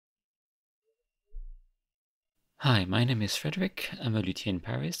Hi, my name is Frederick. I'm a luthier in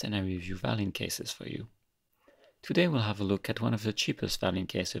Paris and I review violin cases for you. Today we'll have a look at one of the cheapest violin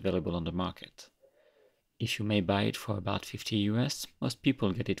cases available on the market. If you may buy it for about 50 US, most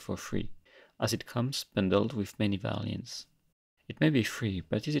people get it for free, as it comes bundled with many violins. It may be free,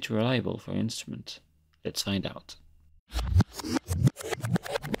 but is it reliable for an instrument? Let's find out.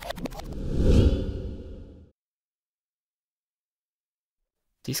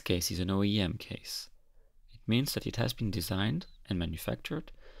 This case is an OEM case. It means that it has been designed and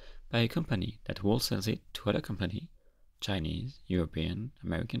manufactured by a company that wholesales it to other company, Chinese, European,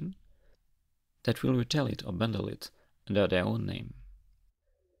 American, that will retail it or bundle it under their own name.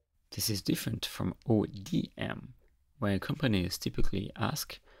 This is different from ODM, where a company is typically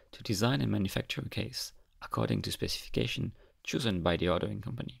asked to design and manufacture a case according to specification chosen by the ordering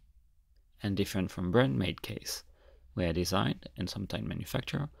company, and different from brand-made case, where design and sometimes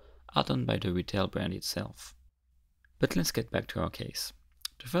manufacture are done by the retail brand itself. But let's get back to our case.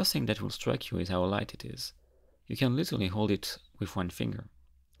 The first thing that will strike you is how light it is. You can literally hold it with one finger.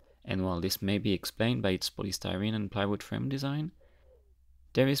 And while this may be explained by its polystyrene and plywood frame design,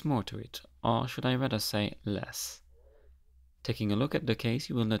 there is more to it, or should I rather say less. Taking a look at the case,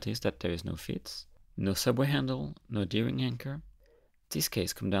 you will notice that there is no fits, no subway handle, no D-ring anchor. This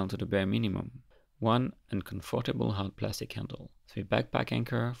case comes down to the bare minimum: one uncomfortable hard plastic handle, 3 backpack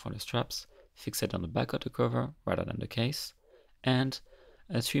anchor for the straps fixed on the back of the cover rather than the case, and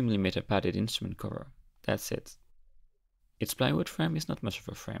a 3mm padded instrument cover. That's it. Its plywood frame is not much of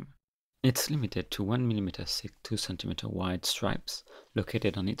a frame. It's limited to 1mm thick 2cm wide stripes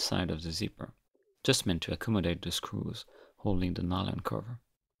located on each side of the zipper, just meant to accommodate the screws holding the nylon cover.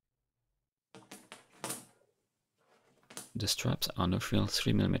 The straps are no-frill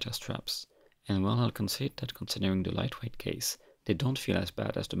 3mm straps, and while I'll concede that considering the lightweight case, they don't feel as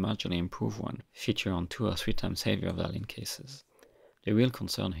bad as the marginally improved one featured on 2 or 3 times heavier violin cases. The real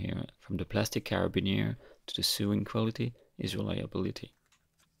concern here, from the plastic carabinier to the sewing quality, is reliability.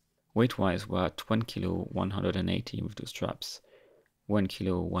 Weight-wise, we're at 1 kg 180 with the straps, 1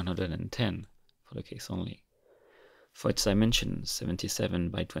 kg 110 for the case only. For its dimensions, 77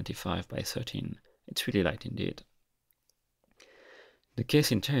 by 25 by 13, it's really light indeed. The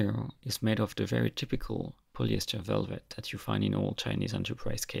case interior is made of the very typical polyester velvet that you find in all Chinese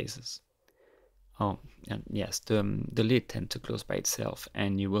enterprise cases. Oh, and yes, the lid tends to close by itself,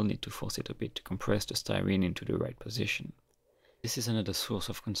 and you will need to force it a bit to compress the styrene into the right position. This is another source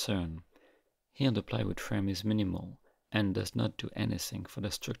of concern. Here the plywood frame is minimal and does not do anything for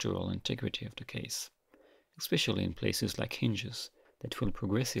the structural integrity of the case, especially in places like hinges that will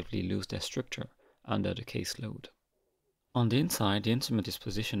progressively lose their structure under the case load. On the inside, the instrument is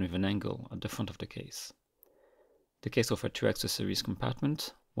positioned with an angle at the front of the case. The case offers 2 accessories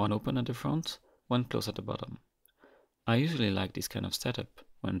compartments, one open at the front, one closed at the bottom. I usually like this kind of setup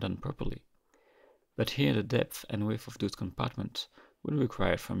when done properly, but here the depth and width of those compartments will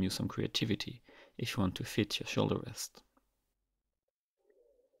require from you some creativity if you want to fit your shoulder rest.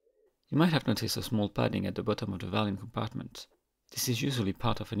 You might have noticed a small padding at the bottom of the violin compartment. This is usually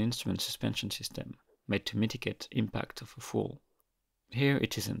part of an instrument suspension system made to mitigate impact of a fall. Here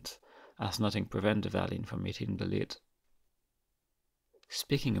it isn't, as nothing prevents the violin from hitting the lid.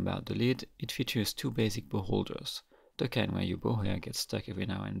 Speaking about the lid, it features 2 basic bow holders, the kind where your bow hair gets stuck every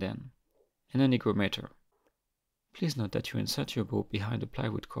now and then, and an hygrometer. Please note that you insert your bow behind the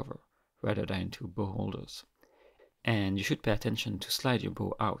plywood cover, rather than into bow holders. And you should pay attention to slide your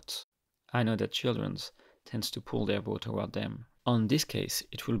bow out. I know that children tend to pull their bow toward them. On this case,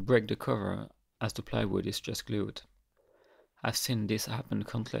 it will break the cover as the plywood is just glued. I've seen this happen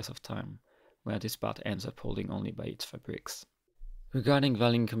countless of times, where this part ends up holding only by its fabrics. Regarding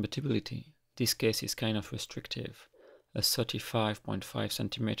violin compatibility, this case is kind of restrictive. A 35.5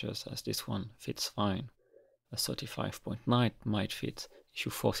 cm as this one fits fine. A 35.9 might fit if you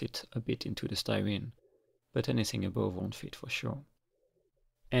force it a bit into the styrene, but anything above won't fit for sure.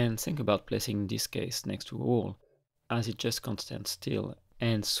 And think about placing this case next to a wall, as it just can't stand still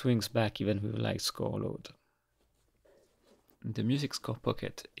and swings back even with a light score load. The music score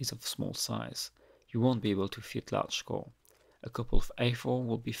pocket is of small size. You won't be able to fit large score. A couple of A4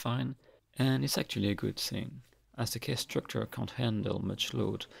 will be fine, and it's actually a good thing. As the case structure can't handle much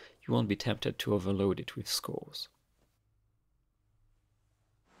load, you won't be tempted to overload it with scores.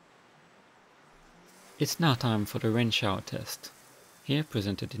 It's now time for the rain shower test, here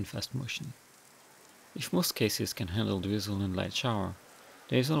presented in fast motion. If most cases can handle drizzle and light shower,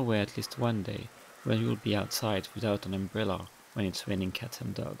 there is always at least one day when you will be outside without an umbrella when it's raining cats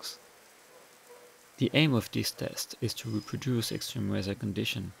and dogs. The aim of this test is to reproduce extreme weather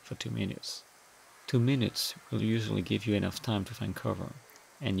conditions for 2 minutes. 2 minutes will usually give you enough time to find cover,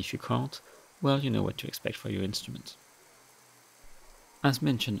 and if you can't, well, you know what to expect for your instrument. As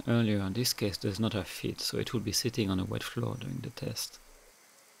mentioned earlier, this case does not have feet, so it will be sitting on a wet floor during the test.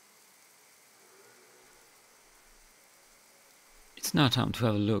 It's now time to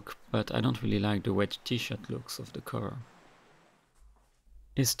have a look, but I don't really like the wet t-shirt looks of the cover.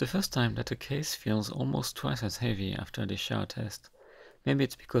 It's the first time that a case feels almost twice as heavy after the shower test. Maybe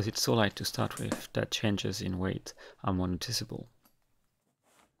it's because it's so light to start with that changes in weight are more noticeable.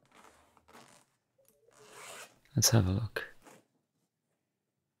 Let's have a look.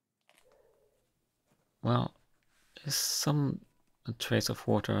 Well, there's some trace of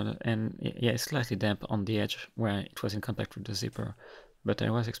water, and yeah, it's slightly damp on the edge where it was in contact with the zipper, but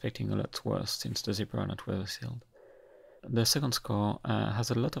I was expecting a lot worse since the zipper are not well sealed. The second score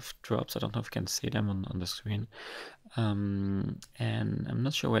has a lot of drops. I don't know if you can see them on the screen, and I'm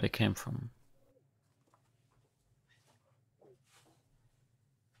not sure where they came from.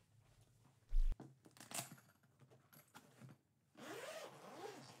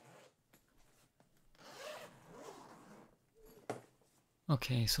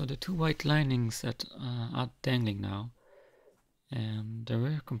 Okay, so the two white linings that are dangling now, and the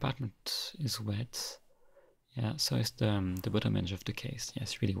rear compartment is wet. Yeah, so is the bottom edge of the case.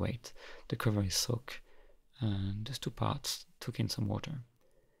 Yes, really wet. The cover is soaked, and those two parts took in some water.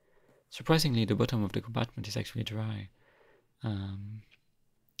 Surprisingly, the bottom of the compartment is actually dry.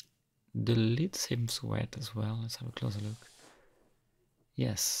 The lid seems wet as well. Let's have a closer look.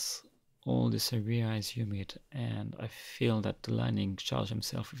 Yes, all this area is humid, and I feel that the lining charged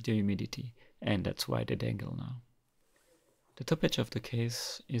himself with the humidity, and that's why they dangle now. The top edge of the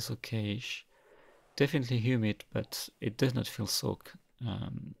case is okayish. Definitely humid, but it does not feel soaked,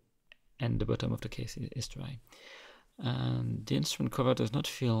 and the bottom of the case is dry. The instrument cover does not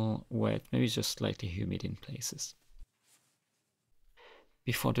feel wet, maybe just slightly humid in places.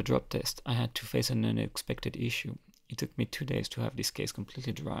 Before the drop test, I had to face an unexpected issue. It took me 2 days to have this case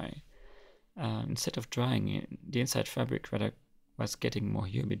completely dry. Instead of drying, the inside fabric rather was getting more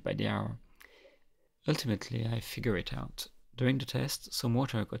humid by the hour. Ultimately, I figured it out. During the test, some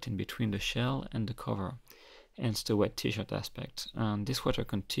water got in between the shell and the cover, hence the wet t-shirt aspect, and this water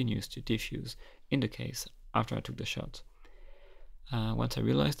continues to diffuse in the case after I took the shot. Once I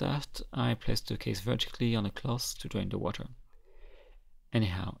realized that, I placed the case vertically on a cloth to drain the water.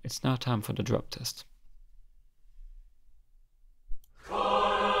 Anyhow, it's now time for the drop test.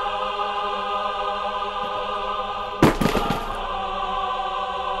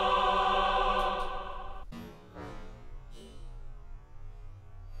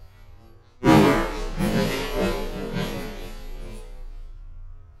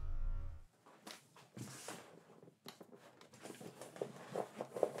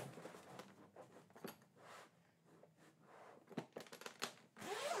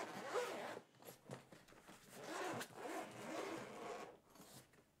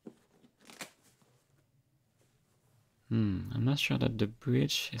 I'm not sure that the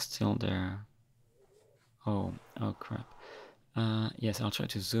bridge is still there. Oh crap. Yes, I'll try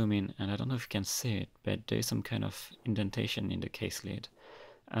to zoom in, and I don't know if you can see it, but there is some kind of indentation in the case lid.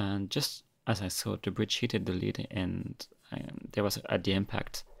 And just as I saw, the bridge hit the lid, and there was at the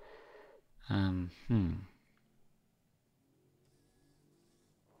impact.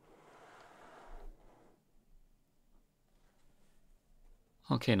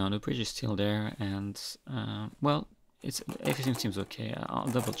 Okay, now the bridge is still there, and well, everything seems okay. I'll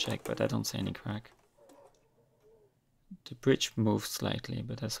double check, but I don't see any crack. The bridge moved slightly,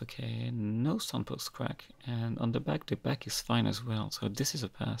 but that's okay. No soundpost crack, and on the back is fine as well, so this is a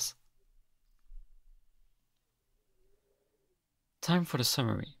pass. Time for the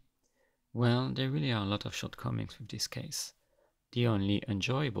summary. Well, there really are a lot of shortcomings with this case. The only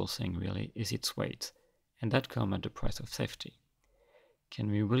enjoyable thing really is its weight, and that comes at the price of safety.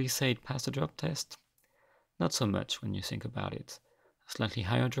 Can we really say it passed the drop test? Not so much when you think about it. A slightly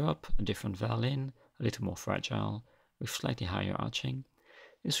higher drop, a different violin, a little more fragile, with slightly higher arching.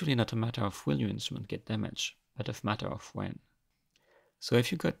 It's really not a matter of will your instrument get damaged, but a matter of when. So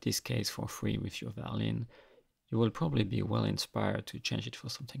if you got this case for free with your violin, you will probably be well inspired to change it for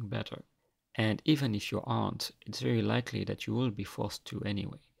something better. And even if you aren't, it's very likely that you will be forced to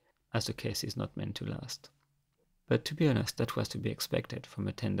anyway, as the case is not meant to last. But to be honest, that was to be expected from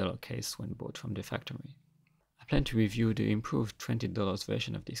a $10 case when bought from the factory. I plan to review the improved $20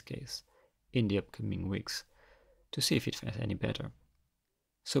 version of this case in the upcoming weeks to see if it fares any better.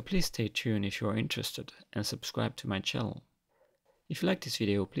 So please stay tuned if you are interested and subscribe to my channel. If you like this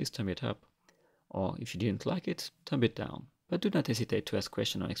video, please thumb it up, or if you didn't like it, thumb it down, but do not hesitate to ask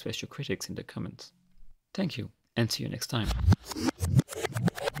questions or express your critics in the comments. Thank you, and see you next time.